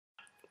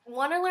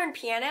Want to learn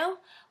piano?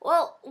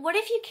 Well, what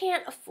if you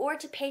can't afford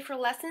to pay for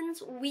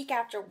lessons week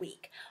after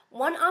week?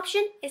 One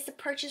option is to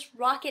purchase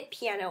Rocket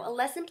Piano, a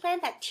lesson plan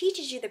that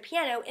teaches you the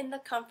piano in the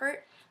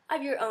comfort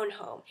of your own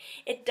home.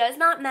 It does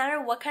not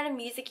matter what kind of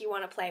music you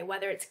want to play,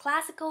 whether it's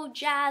classical,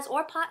 jazz,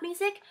 or pop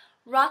music.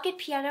 Rocket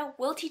Piano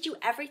will teach you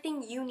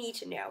everything you need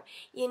to know.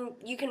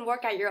 You can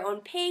work at your own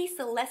pace,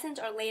 the lessons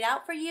are laid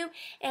out for you,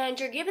 and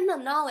you're given the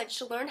knowledge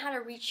to learn how to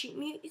read sheet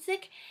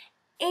music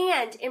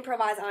and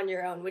improvise on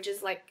your own, which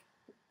is like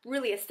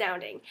really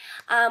astounding.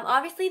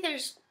 Obviously,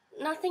 there's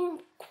nothing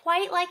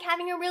quite like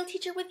having a real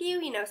teacher with you,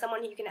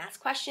 someone who you can ask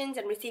questions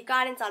and receive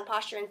guidance on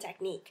posture and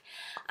technique.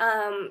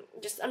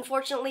 Just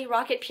unfortunately,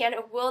 Rocket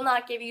Piano will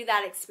not give you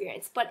that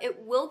experience, but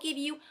it will give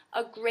you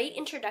a great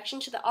introduction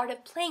to the art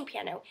of playing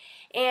piano.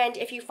 And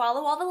if you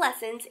follow all the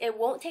lessons, it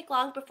won't take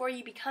long before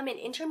you become an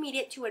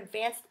intermediate to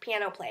advanced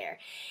piano player.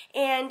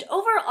 And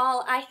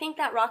overall, I think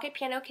that Rocket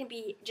Piano can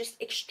be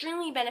just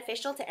extremely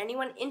beneficial to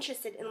anyone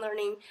interested in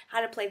learning how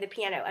to play the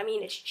piano. I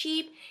mean, it's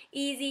cheap,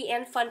 easy,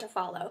 and fun to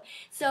follow.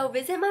 So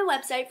visit my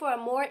website for a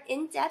more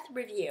in-depth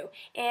review.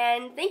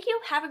 And thank you.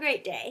 Have a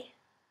great day.